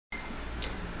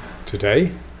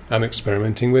Today I'm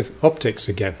experimenting with optics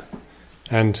again,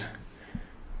 and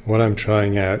what I'm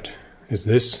trying out is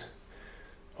this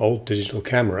old digital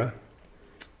camera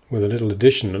with a little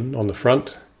addition on the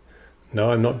front.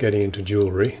 No, I'm not getting into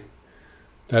jewelry.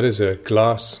 That is a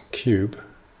glass cube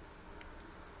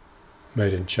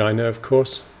made in China, of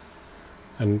course,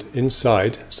 and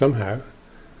inside somehow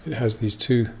it has these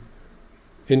two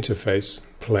interface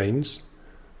planes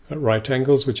at right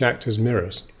angles which act as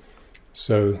mirrors.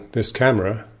 So this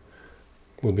camera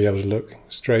will be able to look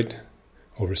straight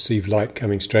or receive light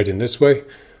coming straight in this way.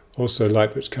 Also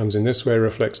light which comes in this way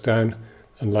reflects down,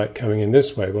 and light coming in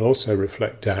this way will also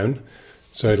reflect down,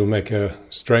 so it'll make a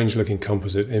strange looking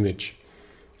composite image.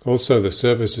 Also the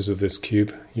surfaces of this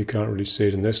cube, you can't really see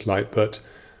it in this light, but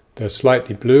they're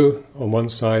slightly blue on one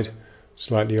side,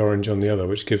 slightly orange on the other,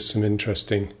 which gives some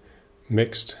interesting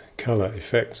mixed colour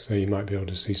effects, so you might be able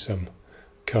to see some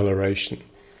coloration.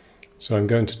 So I'm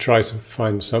going to try to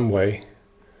find some way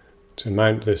to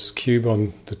mount this cube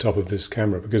on the top of this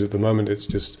camera, because at the moment it's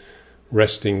just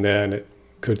resting there and it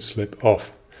could slip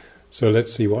off. So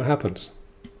let's see what happens.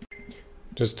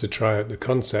 Just to try out the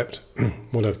concept,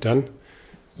 what I've done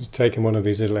is taken one of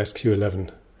these little SQ11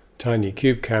 tiny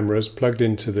cube cameras, plugged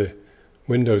into the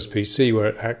Windows PC where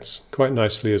it acts quite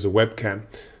nicely as a webcam.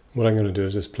 What I'm going to do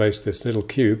is just place this little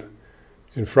cube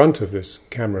in front of this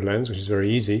camera lens, which is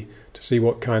very easy, to see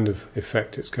what kind of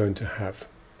effect it's going to have.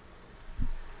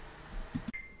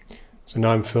 So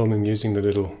now I'm filming using the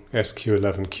little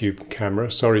SQ11 cube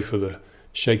camera. Sorry for the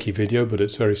shaky video, but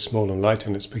it's very small and light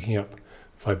and it's picking up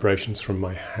vibrations from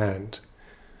my hand.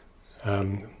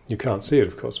 You can't see it,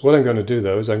 of course. What I'm going to do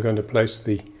though is I'm going to place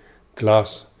the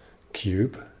glass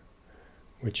cube,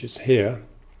 which is here.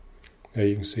 There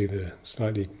you can see the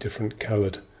slightly different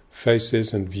coloured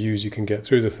faces and views you can get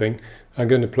through the thing. I'm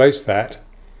going to place that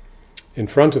in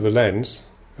front of the lens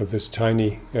of this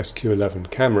tiny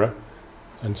SQ11 camera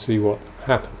and see what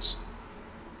happens.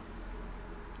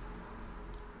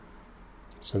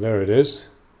 So there it is.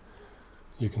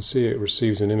 You can see it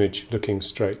receives an image looking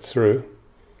straight through.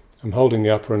 I'm holding the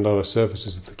upper and lower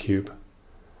surfaces of the cube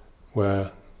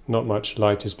where not much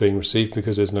light is being received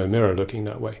because there's no mirror looking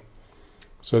that way.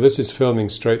 So this is filming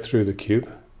straight through the cube,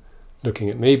 looking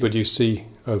at me, but you see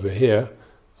over here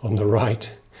on the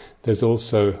right there's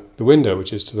also the window,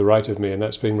 which is to the right of me, and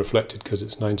that's being reflected because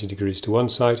it's 90 degrees to one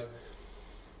side.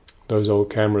 Those old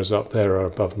cameras up there are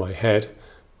above my head,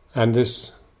 and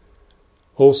this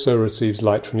also receives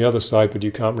light from the other side, but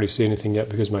you can't really see anything yet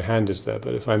because my hand is there.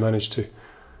 But if I manage to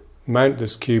mount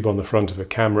this cube on the front of a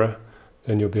camera,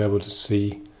 then you'll be able to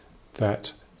see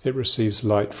that it receives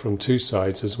light from two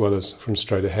sides as well as from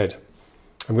straight ahead.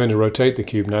 I'm going to rotate the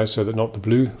cube now so that not the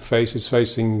blue face is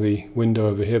facing the window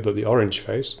over here, but the orange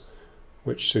face,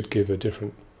 which should give a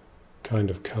different kind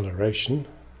of coloration.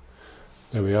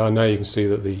 There we are. Now you can see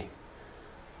that the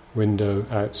window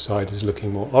outside is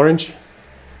looking more orange.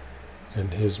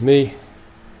 And here's me.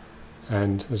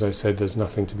 And as I said, there's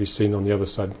nothing to be seen on the other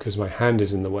side because my hand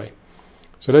is in the way.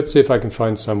 So let's see if I can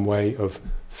find some way of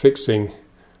fixing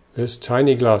this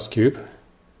tiny glass cube,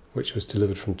 which was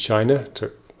delivered from China. It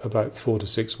took about 4 to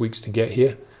 6 weeks to get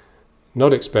here.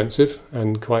 Not expensive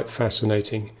and quite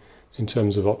fascinating in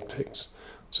terms of optics.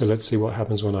 So let's see what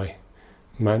happens when I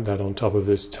mount that on top of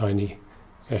this tiny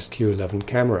SQ11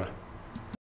 camera.